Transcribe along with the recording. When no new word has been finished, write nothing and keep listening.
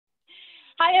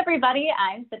Hi, everybody.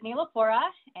 I'm Sydney Lapora,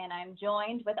 and I'm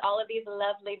joined with all of these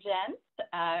lovely gents.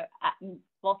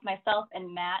 Both myself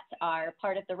and Matt are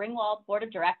part of the Ringwald Board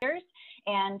of Directors,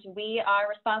 and we are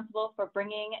responsible for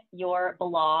bringing your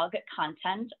blog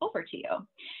content over to you.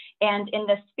 And in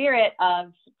the spirit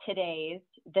of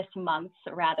this month's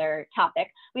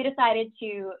topic, we decided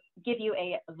to give you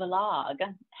a vlog,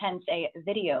 hence a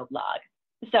video blog.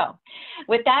 So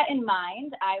with that in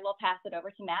mind, I will pass it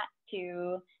over to Matt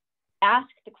to ask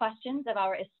the questions of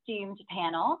our esteemed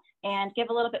panel and give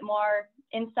a little bit more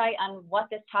insight on what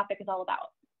this topic is all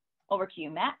about. Over to you,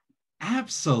 Matt.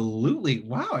 Absolutely.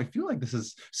 Wow, I feel like this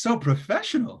is so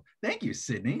professional. Thank you,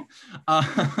 Sydney. So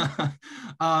I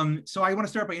want to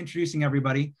start by introducing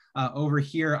everybody. Over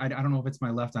here, I don't know if it's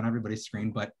my left on everybody's screen,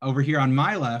 but over here on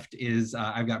my left is,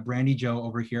 I've got Brandy Jo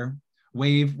over here.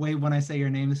 Wave when I say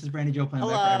your name. This is Brandy Jo playing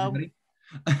for everybody.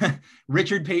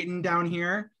 Richard Payton down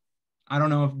here. I don't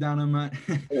know if down on my,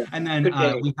 and then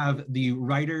we have the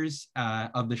writers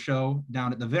of the show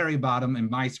down at the very bottom in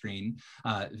my screen,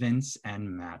 Vince and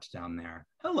Matt down there.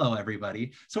 Hello,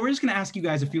 everybody. So we're just gonna ask you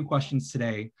guys a few questions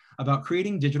today about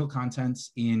creating digital content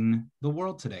in the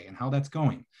world today and how that's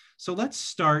going. So let's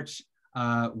start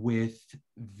with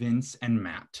Vince and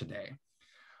Matt today.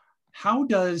 How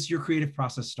does your creative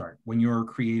process start when you're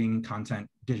creating content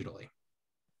digitally?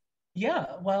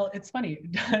 Yeah, well, it's funny.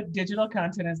 Digital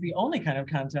content is the only kind of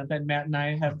content that Matt and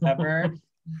I have ever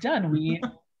done. We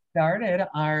started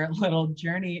our little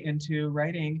journey into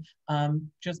writing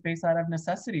just based out of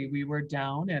necessity. We were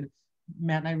down and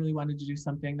Matt and I really wanted to do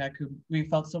something that we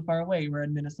felt so far away. We're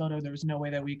in Minnesota. There was no way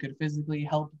that we could physically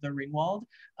help the Ringwald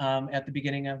at the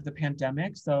beginning of the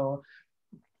pandemic. So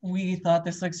we thought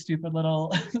this like stupid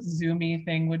little Zoomy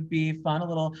thing would be fun, a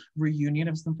little reunion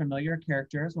of some familiar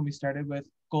characters when we started with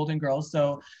Golden Girls.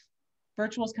 So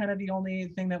virtual is kind of the only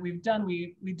thing that we've done.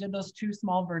 We did those 2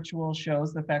 small virtual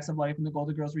shows, The Facts of Life and the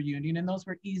Golden Girls Reunion, and those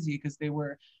were easy because they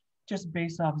were just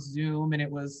based off Zoom and it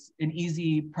was an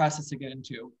easy process to get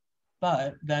into.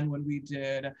 But then when we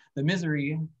did the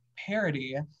Misery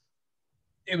parody,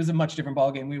 it was a much different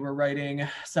ballgame. We were writing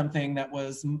something that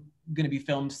was going to be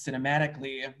filmed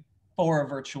cinematically for a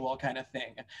virtual kind of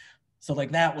thing. So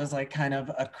like that was like kind of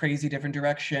a crazy different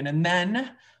direction. And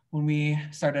then when we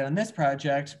started on this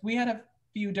project, we had a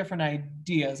few different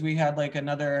ideas. We had like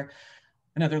another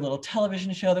little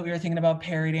television show that we were thinking about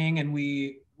parodying, and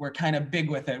we were kind of big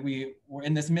with it. We were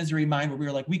in this misery mind where we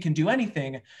were like, we can do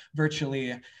anything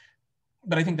virtually.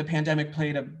 But I think the pandemic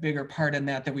played a bigger part in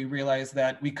that we realized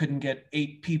that we couldn't get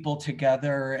 8 people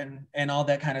together and all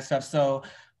that kind of stuff. So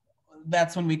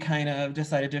that's when we kind of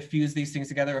decided to fuse these things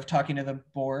together of talking to the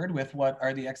board with what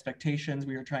are the expectations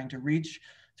we were trying to reach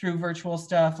through virtual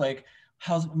stuff, like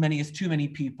how many is too many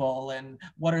people and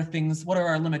what are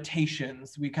our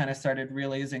limitations. We kind of started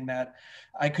realizing that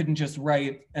I couldn't just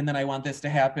write and then I want this to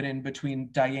happen in between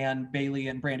Diane, Bailey,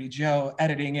 and Brandy Jo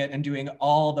editing it and doing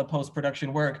all the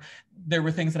post-production work. There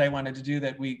were things that I wanted to do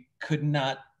that we could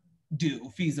not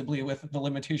do feasibly with the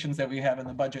limitations that we have in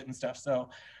the budget and stuff. So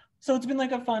it's been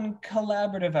like a fun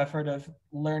collaborative effort of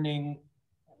learning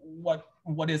what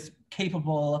is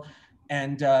capable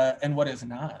and what is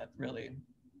not, really.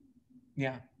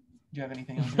 Yeah. Do you have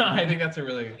anything else? No, I think that's a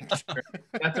really great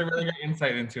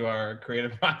insight into our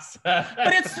creative process.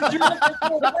 But it's through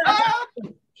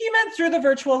he meant through the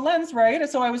virtual lens, right?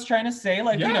 So I was trying to say,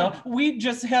 like, you know, we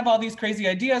just have all these crazy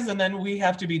ideas and then we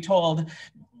have to be told,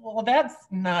 well, that's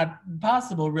not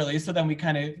possible, really. So then we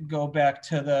kind of go back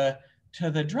to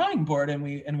the drawing board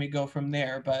and we go from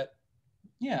there. But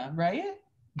yeah, right?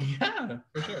 Yeah,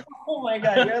 for sure. Oh my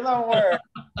God, you're the worst.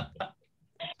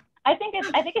 I think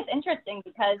it's interesting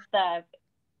because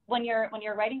when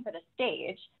you're writing for the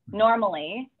stage,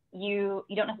 normally you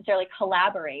don't necessarily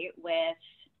collaborate with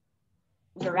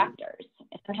directors.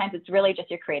 Sometimes it's really just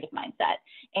your creative mindset.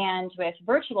 And with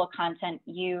virtual content,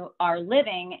 you are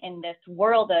living in this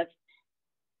world of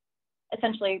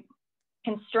essentially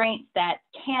constraints that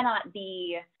cannot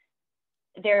be,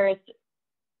 there's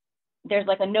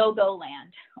like a no-go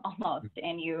land almost,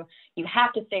 and you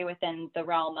have to stay within the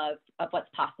realm of what's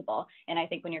possible. And I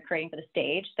think when you're creating for the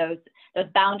stage, those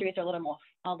boundaries are a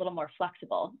little more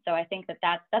flexible. So I think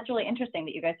that's really interesting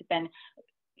that you guys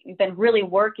you've been really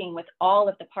working with all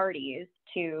of the parties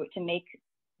to make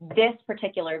this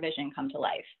particular vision come to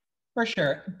life. For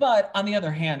sure. But on the other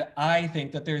hand, I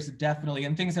think that there's definitely,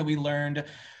 and things that we learned,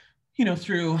 you know,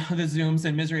 through the Zooms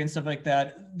and Misery and stuff like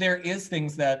that, there is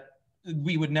things that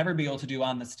we would never be able to do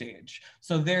on the stage.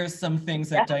 So there's some things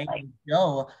that Diane and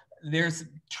Joe, there's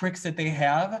tricks that they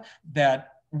have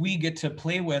that we get to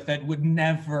play with that would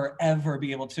never, ever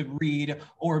be able to read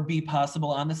or be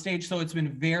possible on the stage. So it's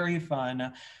been very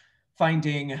fun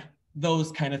finding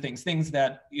those kind of things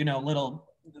that, you know,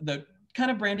 the kind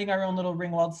of branding our own little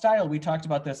Ringwald style. We talked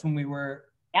about this when we were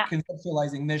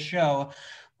conceptualizing this show.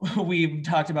 We've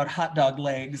talked about hot dog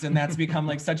legs, and that's become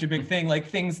like such a big thing, like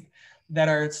things that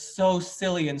are so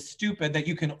silly and stupid that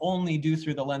you can only do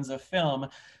through the lens of film,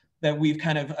 that we've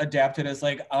kind of adapted as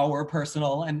like our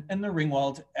personal and the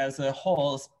Ringwald as a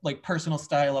whole, like personal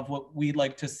style of what we'd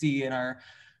like to see in our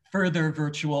further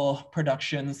virtual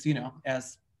productions, you know,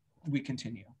 as we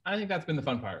continue. I think that's been the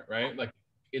fun part, right? Like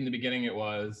in the beginning it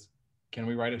was, can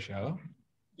we write a show?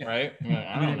 Yeah. Right? Like,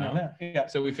 I don't know. Yeah.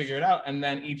 So we figure it out. And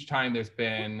then each time there's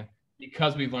been,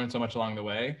 because we've learned so much along the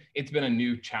way, it's been a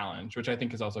new challenge, which I think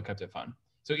has also kept it fun.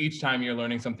 So each time you're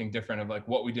learning something different of like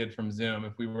what we did from Zoom.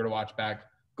 If we were to watch back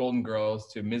Golden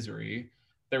Girls to Misery,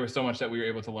 there was so much that we were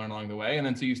able to learn along the way. And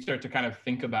then so you start to kind of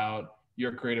think about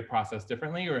your creative process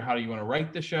differently, or how do you want to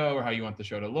write the show, or how you want the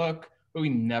show to look. But we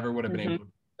never would have been able to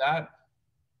do that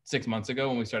 6 months ago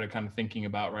when we started kind of thinking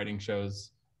about writing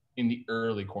shows in the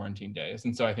early quarantine days.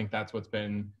 And so I think that's what's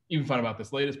been even fun about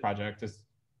this latest project is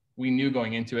we knew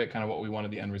going into it kind of what we wanted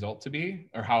the end result to be,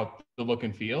 or how the look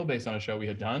and feel based on a show we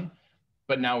had done.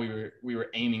 But now we were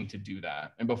aiming to do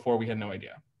that. And before we had no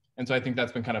idea. And so I think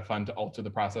that's been kind of fun to alter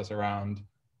the process around,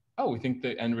 oh, we think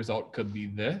the end result could be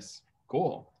this,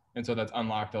 cool. And so that's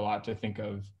unlocked a lot to think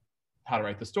of how to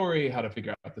write the story, how to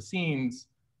figure out the scenes,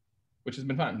 which has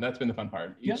been fun. That's been the fun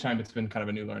part. Each time it's been kind of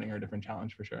a new learning or a different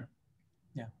challenge for sure.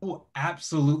 Yeah. Oh,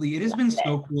 absolutely. It has been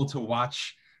so cool to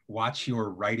watch your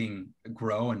writing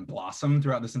grow and blossom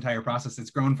throughout this entire process. It's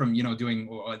grown from, you know, doing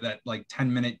that like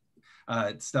 10-minute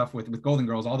stuff with Golden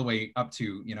Girls all the way up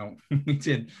to, you know, we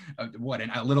did a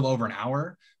little over an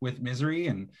hour with Misery,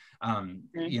 and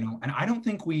you know, and I don't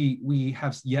think we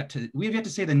have yet to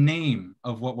say the name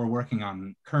of what we're working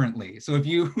on currently. So if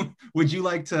you would you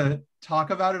like to talk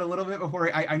about it a little bit before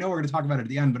I know we're going to talk about it at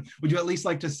the end, but would you at least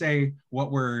like to say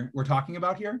what we're talking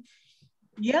about here?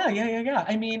 Yeah.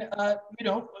 I mean, you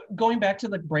know, going back to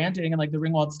the branding and like the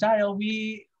Ringwald style,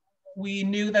 we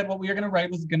knew that what we were going to write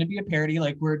was going to be a parody.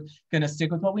 Like we're going to stick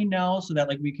with what we know so that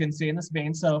like we can stay in this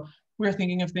vein. So we're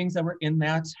thinking of things that were in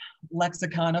that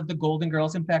lexicon of the Golden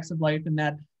Girls and Facts of Life in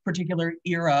that particular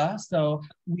era. So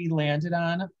we landed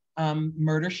on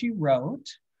Murder, She Wrote,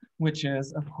 which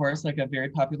is of course like a very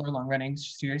popular long-running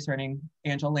series starring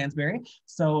Angela Lansbury.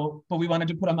 So, but we wanted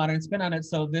to put a modern spin on it.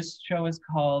 So this show is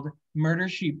called Murder,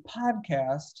 She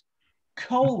Podcast,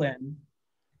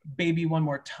 Baby One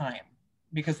More Time,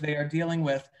 because they are dealing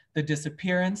with the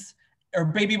disappearance, or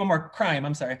Baby One More Crime,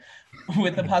 I'm sorry,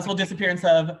 with the possible disappearance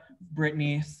of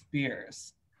Britney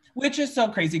Spears, which is so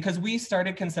crazy because we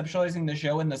started conceptualizing the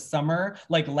show in the summer,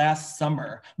 like last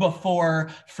summer, before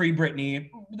Free Britney.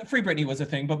 Free Britney was a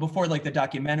thing, but before like the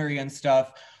documentary and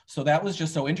stuff. So that was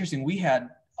just so interesting. We had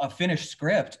a finished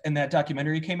script and that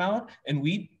documentary came out and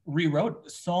we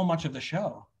rewrote so much of the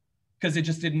show because it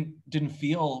just didn't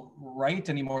feel right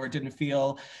anymore. It didn't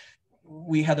feel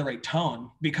we had the right tone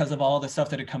because of all the stuff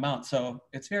that had come out. So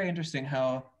it's very interesting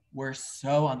how we're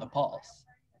so on the pulse.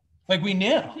 Like we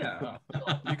knew. Yeah.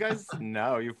 You guys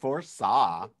know, you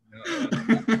foresaw.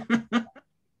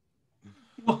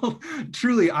 Well,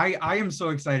 truly, I am so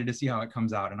excited to see how it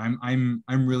comes out, and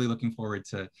I'm really looking forward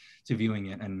to viewing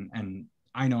it, and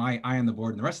I know I on the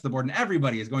board and the rest of the board and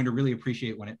everybody is going to really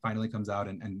appreciate when it finally comes out,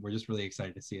 and we're just really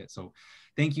excited to see it. So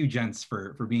thank you, gents,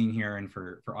 for being here and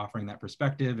for offering that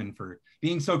perspective and for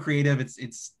being so creative.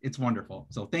 It's wonderful.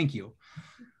 So thank you.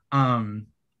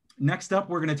 Next up,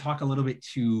 we're going to talk a little bit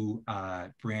to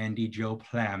Brandy Jo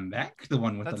Plambeck, the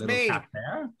one with That's the little me. cap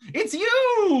there. It's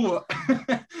you!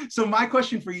 So my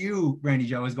question for you, Brandy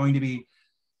Jo, is going to be,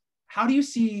 how do you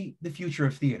see the future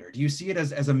of theater? Do you see it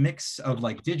as a mix of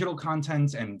like digital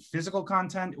content and physical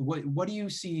content? What do you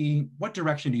see, what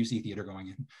direction do you see theater going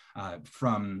in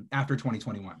from after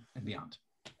 2021 and beyond?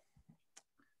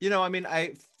 You know, I mean,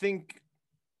 I think,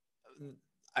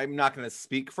 I'm not going to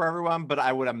speak for everyone, but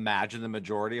I would imagine the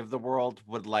majority of the world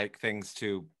would like things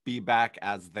to be back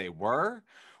as they were,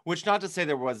 which not to say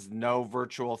there was no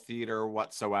virtual theater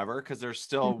whatsoever, because there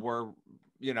still were,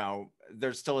 you know,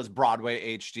 there still is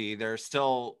Broadway HD. There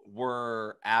still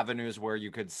were avenues where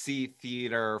you could see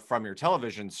theater from your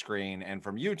television screen and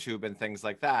from YouTube and things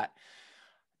like that.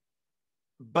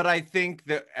 But I think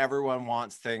that everyone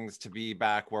wants things to be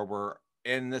back where we're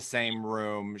in the same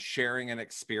room, sharing an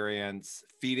experience,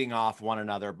 feeding off one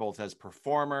another, both as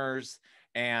performers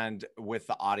and with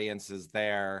the audiences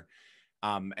there,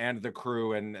 and the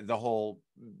crew, and the whole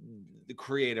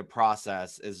creative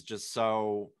process is just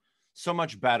so so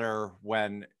much better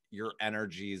when your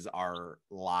energies are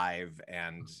live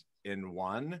and in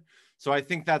one. So I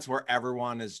think that's where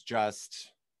everyone is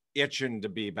just itching to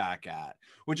be back at,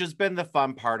 which has been the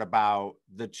fun part about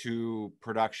the two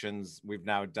productions we've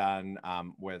now done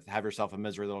with Have Yourself a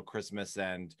Misery Little Christmas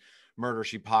and Murder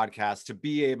She Podcast, to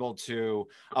be able to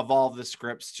evolve the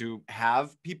scripts to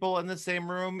have people in the same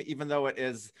room, even though it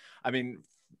is, I mean,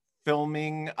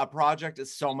 filming a project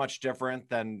is so much different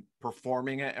than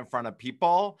performing it in front of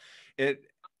people. It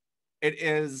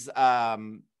is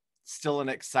still an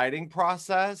exciting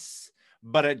process,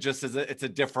 but it just is it's a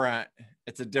different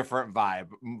vibe.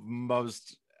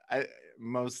 Most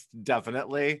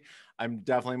definitely, I'm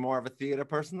definitely more of a theater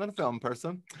person than a film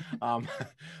person,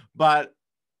 but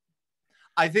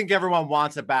I think everyone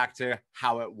wants it back to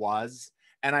how it was.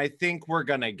 And I think we're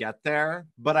going to get there,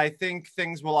 but I think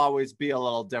things will always be a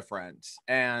little different.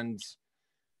 And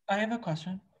I have a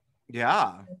question. Yeah.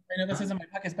 I know this isn't my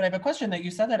podcast, but I have a question that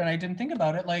you said that and I didn't think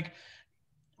about it. Like,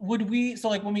 would we, so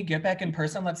like when we get back in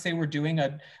person, let's say we're doing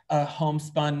a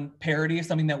homespun parody,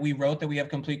 something that we wrote that we have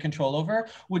complete control over,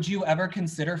 would you ever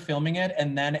consider filming it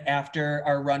and then after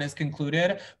our run is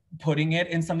concluded, putting it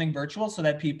in something virtual so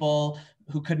that people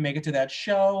who could make it to that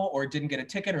show or didn't get a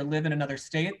ticket or live in another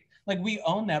state, like we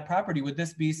own that property, would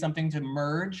this be something to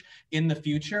merge in the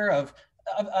future of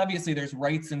obviously there's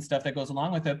rights and stuff that goes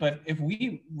along with it, but if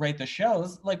we write the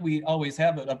shows like we always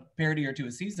have a parody or two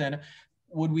a season,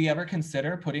 would we ever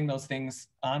consider putting those things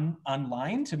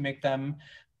online to make them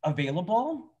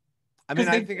available? I mean,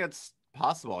 I think it's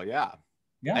possible. Yeah.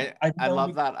 Yeah. I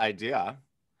love that idea.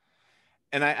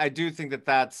 And I do think that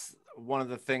that's one of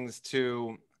the things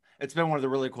too. It's been one of the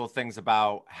really cool things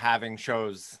about having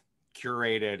shows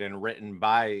curated and written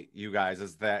by you guys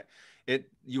is that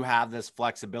you have this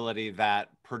flexibility that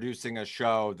producing a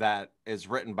show that is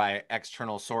written by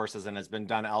external sources and has been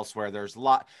done elsewhere, there's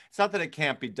it's not that it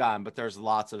can't be done, but there's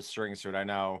lots of strings to it. I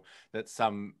know that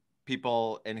some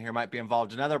people in here might be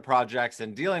involved in other projects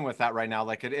and dealing with that right now.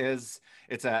 Like it's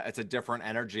a different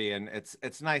energy, and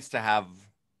it's nice to have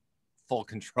full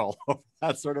control over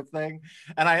that sort of thing.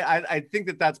 And I think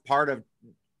that that's part of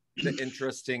the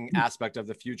interesting aspect of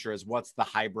the future is what's the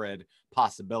hybrid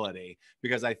possibility,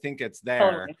 because I think it's there.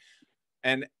 Totally.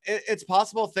 And it's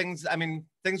possible things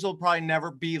will probably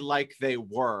never be like they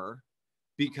were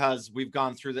because we've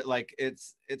gone through that. Like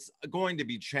it's going to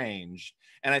be changed.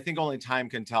 And I think only time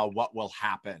can tell what will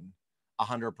happen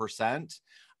 100%.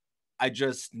 I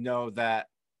just know that,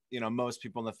 most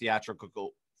people in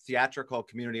the theatrical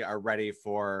community are ready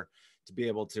to be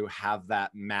able to have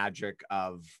that magic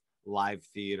of live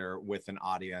theater with an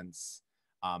audience,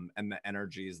 and the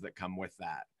energies that come with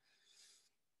that.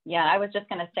 Yeah, I was just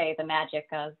going to say the magic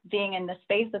of being in the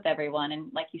space with everyone.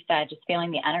 And like you said, just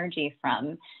feeling the energy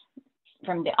from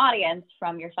the audience,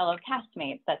 from your fellow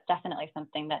castmates, that's definitely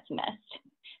something that's missed.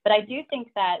 But I do think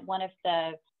that one of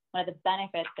the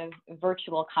benefits of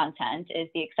virtual content is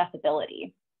the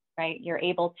accessibility, right? You're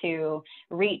able to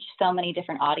reach so many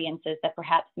different audiences that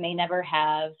perhaps may never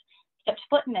have stepped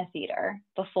foot in a theater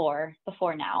before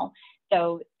now.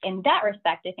 So in that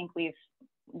respect, I think we've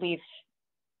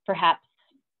perhaps,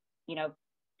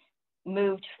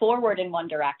 moved forward in one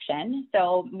direction.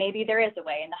 So maybe there is a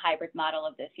way in the hybrid model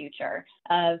of the future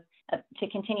to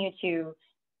continue to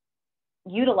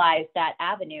utilize that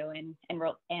avenue and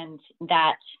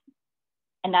that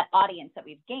audience that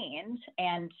we've gained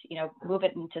and, move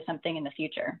it into something in the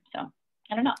future. So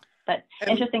I don't know, but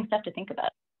interesting stuff to think about.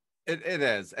 It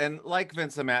is. And like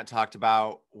Vince and Matt talked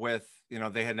about with,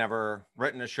 they had never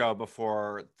written a show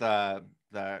before the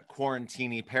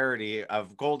quarantini parody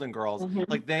of Golden Girls. Mm-hmm.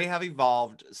 Like they have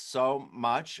evolved so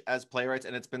much as playwrights,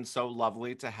 and it's been so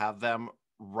lovely to have them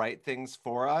write things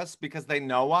for us because they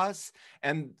know us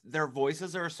and their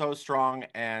voices are so strong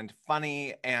and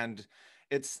funny, and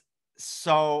it's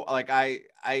so like I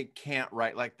can't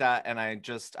write like that, and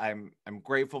I'm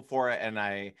grateful for it,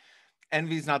 and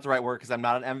envy is not the right word because I'm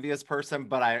not an envious person,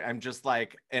 but I'm just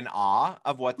like in awe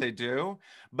of what they do.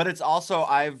 But it's also,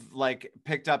 I've like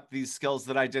picked up these skills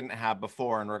that I didn't have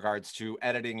before in regards to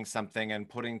editing something and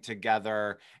putting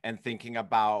together and thinking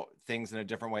about things in a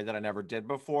different way that I never did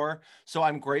before. So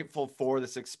I'm grateful for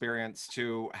this experience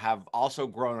to have also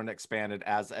grown and expanded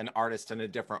as an artist in a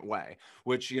different way,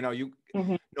 which,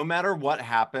 mm-hmm. No matter what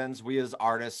happens, we as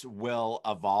artists will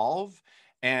evolve.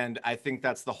 And I think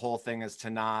that's the whole thing, is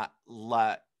to not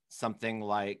let something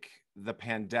like the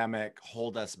pandemic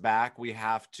hold us back. We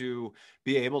have to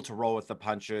be able to roll with the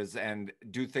punches and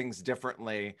do things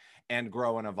differently and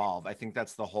grow and evolve. I think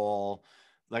that's the whole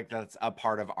like that's a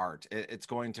part of art. It's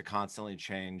going to constantly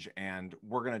change, and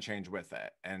we're going to change with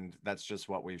it. And that's just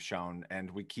what we've shown.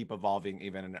 And we keep evolving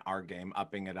even in our game,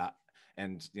 upping it up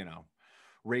and, you know,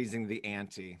 raising the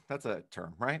ante. That's a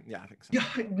term, right? Yeah, I think so.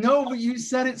 Yeah, no, but you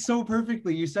said it so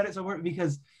perfectly. You said it so perfectly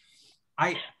because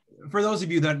for those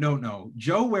of you that don't know,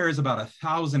 Joe wears about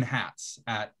 1,000 hats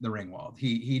at the Ringwald.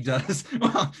 He does,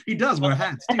 well, he does wear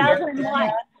hats too.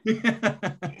 1,001.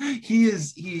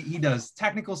 He does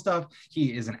technical stuff.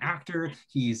 He is an actor.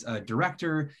 He's a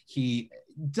director. He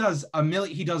does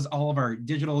all of our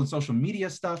digital and social media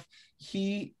stuff.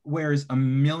 He wears a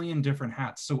million different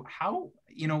hats. So how,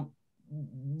 you know,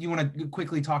 you want to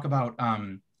quickly talk about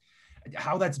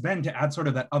how that's been to add sort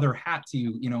of that other hat to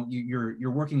you. You know,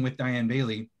 you're working with Diane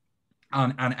Bailey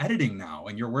on editing now,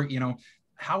 and your work, you know,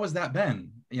 how has that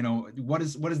been? You know, what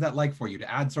is that like for you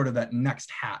to add sort of that next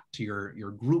hat to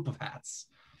your group of hats?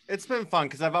 It's been fun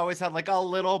because I've always had like a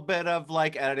little bit of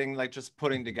like editing, like just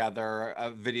putting together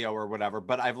a video or whatever.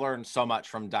 But I've learned so much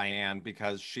from Diane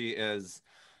because she is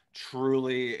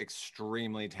truly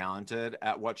extremely talented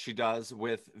at what she does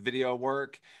with video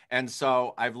work. And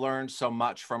so I've learned so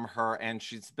much from her, and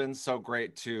she's been so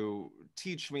great to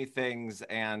teach me things.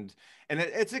 And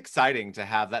it's exciting to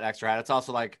have that extra hat. It's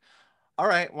also like, all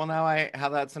right, well, now I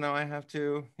have that, so now I have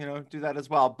to, you know, do that as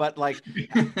well. But like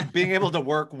being able to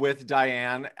work with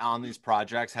Diane on these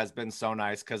projects has been so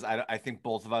nice because I think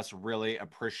both of us really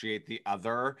appreciate the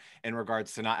other in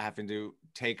regards to not having to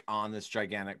take on this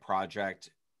gigantic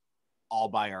project all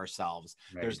by ourselves.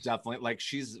 Right. There's definitely like,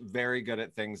 she's very good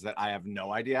at things that I have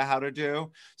no idea how to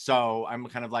do. So I'm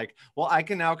kind of like, well, I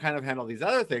can now kind of handle these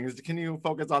other things. Can you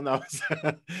focus on those?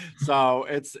 So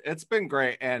it's been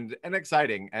great and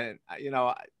exciting. And, you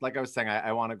know, like I was saying,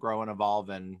 I want to grow and evolve,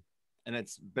 and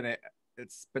it's been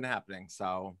happening.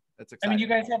 So it's exciting. I mean, you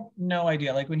guys have no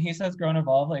idea. Like when he says grow and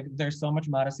evolve, like there's so much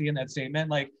modesty in that statement.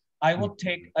 Like I will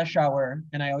take a shower,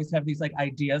 and I always have these like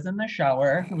ideas in the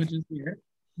shower, which is weird.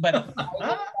 But I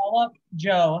will call up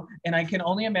Joe, and I can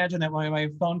only imagine that when my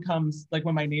phone comes, like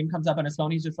when my name comes up on his phone,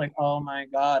 he's just like, oh my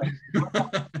God.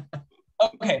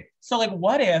 Okay, so like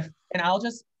what if, and I'll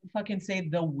just fucking say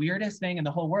the weirdest thing in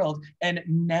the whole world, and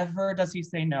never does he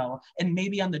say no. And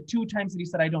maybe on the 2 times that he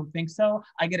said, I don't think so,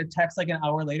 I get a text like an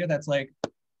hour later that's like,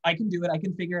 I can do it, I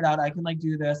can figure it out, I can like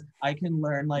do this, I can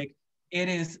learn. Like it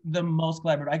is the most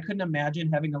collaborative. I couldn't imagine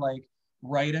having to like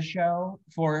write a show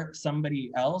for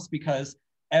somebody else, because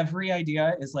every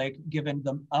idea is like given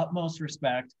the utmost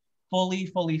respect, fully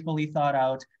thought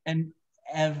out, and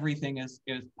everything is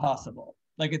possible.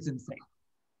 Like it's insane.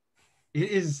 It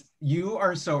is. You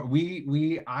are so.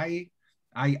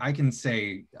 I can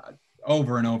say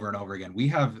over and over and over again, we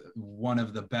have one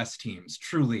of the best teams.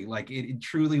 Truly, like it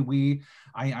truly.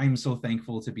 I'm so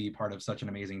thankful to be part of such an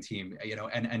amazing team. You know,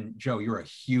 and Joe, you're a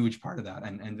huge part of that,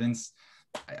 and Vince.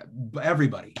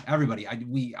 Everybody,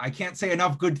 I can't say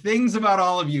enough good things about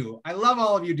all of you. I love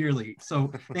all of you dearly.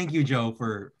 So thank you, Joe,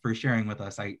 for sharing with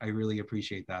us. I really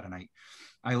appreciate that, and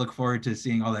I look forward to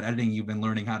seeing all that editing you've been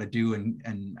learning how to do,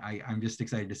 and I'm just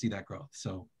excited to see that growth.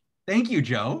 So thank you,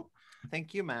 Joe.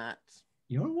 Thank you, Matt.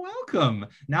 You're welcome.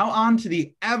 Now on to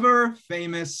the ever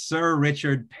famous Sir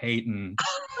Richard Payton.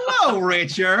 Hello,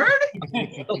 Richard.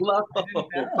 Hello.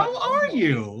 How are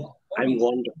you? I'm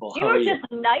wonderful. You were just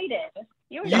knighted.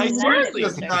 You were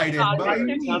just knighted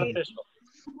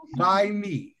by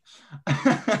me.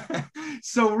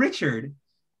 So Richard,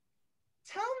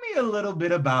 tell me a little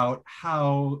bit about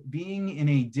how being in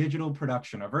a digital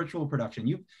production, a virtual production,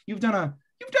 you've done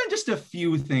just a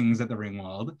few things at the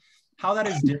Ringwald, how that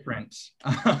is different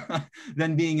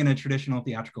than being in a traditional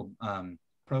theatrical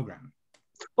program.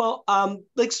 Well,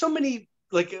 like so many,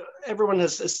 like everyone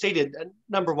has stated,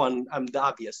 number one, the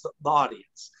obvious, the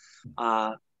audience.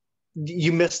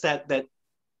 You miss that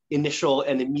initial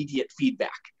and immediate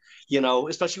feedback, you know,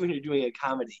 especially when you're doing a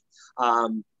comedy.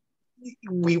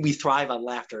 We thrive on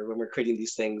laughter when we're creating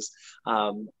these things.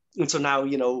 And so now,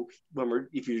 you know,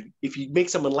 if you make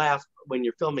someone laugh when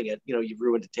you're filming it, you know, you've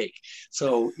ruined a take.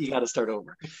 So you got to start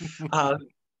over.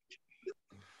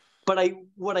 But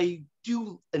what I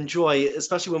do enjoy,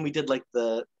 especially when we did like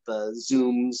the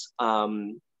Zooms,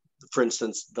 for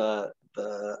instance, the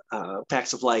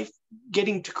Facts of Life,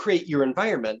 getting to create your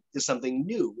environment is something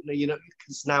new, you know,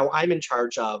 because now I'm in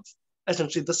charge of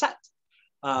essentially the set.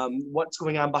 What's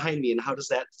going on behind me and how does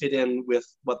that fit in with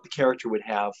what the character would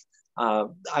have.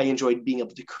 I enjoyed being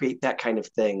able to create that kind of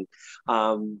thing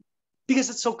because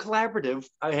it's so collaborative.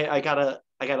 I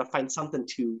gotta find something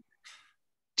to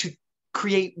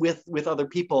create with other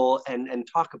people and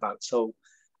talk about. So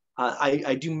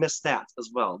I do miss that as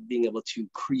well, being able to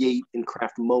create and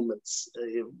craft moments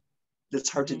that's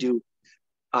hard to do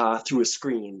through a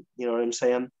screen. You know what I'm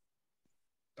saying?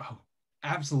 Oh,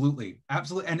 absolutely,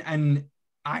 absolutely. And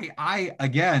I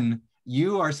again,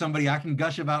 you are somebody I can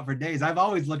gush about for days. I've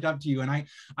always looked up to you, and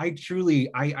I truly,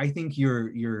 I think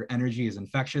your energy is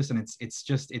infectious, and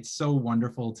it's so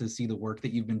wonderful to see the work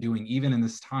that you've been doing, even in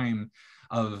this time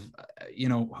of,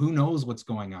 who knows what's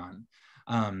going on.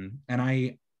 And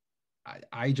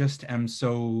I just am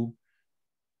so,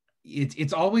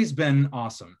 it's always been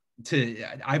awesome.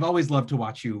 I've always loved to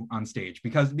watch you on stage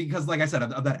because like I said,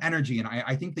 of that energy, and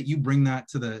I think that you bring that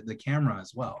to the camera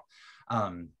as well.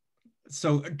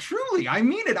 So truly, I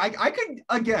mean it.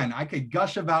 I could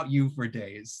gush about you for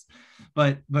days,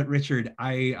 but Richard,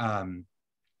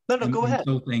 No, go I'm ahead.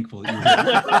 so thankful that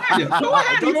you're here. Go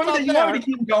ahead. You want me to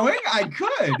keep going? I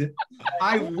could.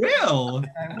 I will.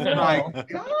 My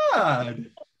God.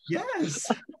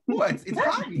 Yes. Ooh, it's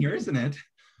hot in here, isn't it?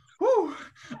 Whew.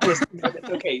 Listen, it's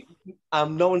okay.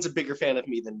 No one's a bigger fan of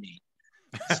me than me.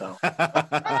 So,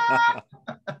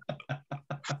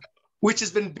 which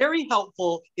has been very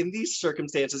helpful in these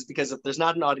circumstances, because if there's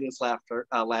not an audience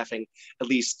laughing, at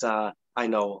least I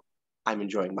know I'm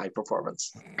enjoying my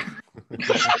performance.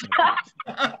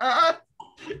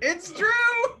 It's true.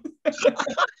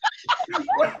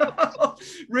 Well,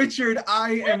 Richard,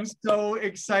 I am so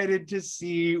excited to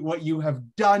see what you have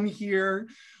done here.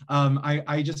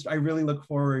 I really look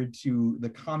forward to the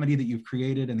comedy that you've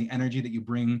created and the energy that you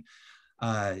bring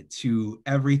to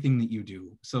everything that you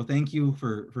do. So thank you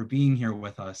for being here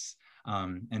with us.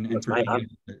 And for being,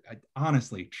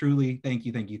 honestly, truly, thank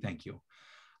you.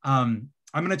 I'm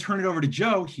going to turn it over to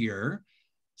Joe here.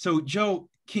 So Joe,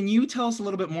 can you tell us a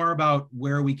little bit more about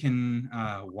where we can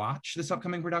watch this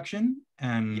upcoming production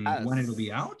and when it'll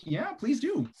be out? Yeah, please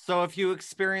do. So if you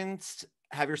experienced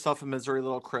Have Yourself a Misery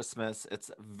Little Christmas,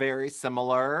 it's very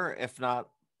similar, if not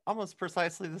almost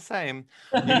precisely the same.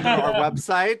 You can go to our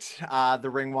website,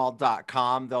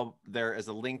 theringwald.com. There is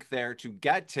a link there to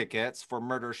get tickets for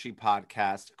Murder She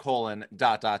Podcast, :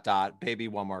 Baby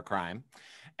One More Crime.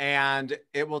 And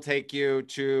it will take you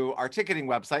to our ticketing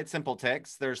website, Simple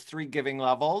Tix. There's 3 giving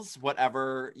levels.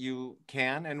 Whatever you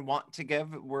can and want to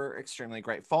give, we're extremely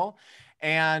grateful.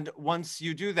 And once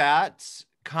you do that,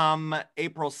 come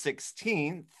April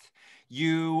 16th,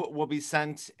 you will be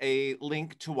sent a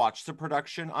link to watch the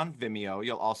production on Vimeo.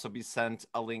 You'll also be sent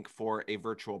a link for a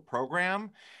virtual program.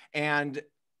 And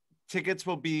tickets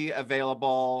will be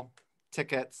available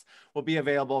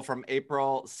from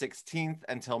April 16th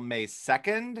until May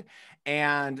 2nd.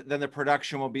 And then the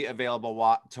production will be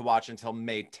available to watch until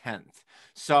May 10th.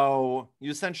 So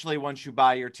you essentially, once you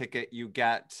buy your ticket, you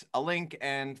get a link,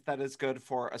 and that is good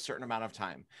for a certain amount of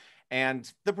time. And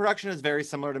the production is very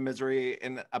similar to Misery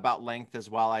in about length as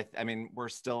well. I mean, we're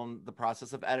still in the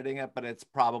process of editing it, but it's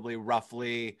probably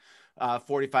roughly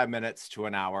 45 minutes to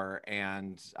an hour.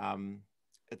 And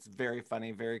it's very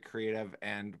funny, very creative,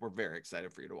 and we're very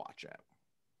excited for you to watch it.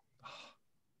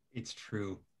 It's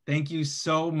true. Thank you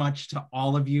so much to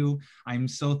all of you. I'm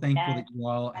so thankful that you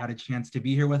all had a chance to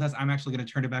be here with us. I'm actually going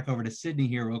to turn it back over to Sydney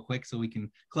here real quick so we can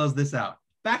close this out.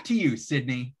 Back to you,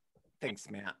 Sydney.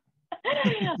 Thanks, Matt.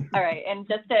 All right, and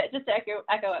just to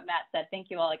echo what Matt said, thank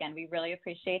you all again. We really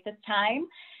appreciate this time,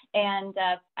 and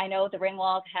I know the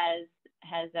Ringwald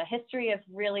has a history of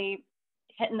really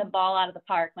hitting the ball out of the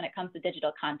park when it comes to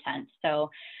digital content. So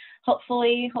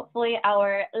hopefully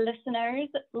our listeners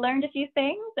learned a few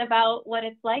things about what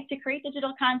it's like to create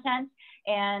digital content,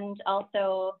 and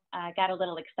also got a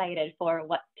little excited for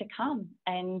what's to come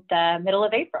in the middle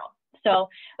of April. So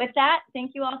with that,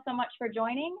 thank you all so much for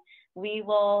joining. We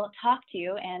will talk to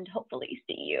you and hopefully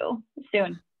see you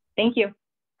soon. Thank you.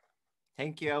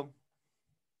 Thank you.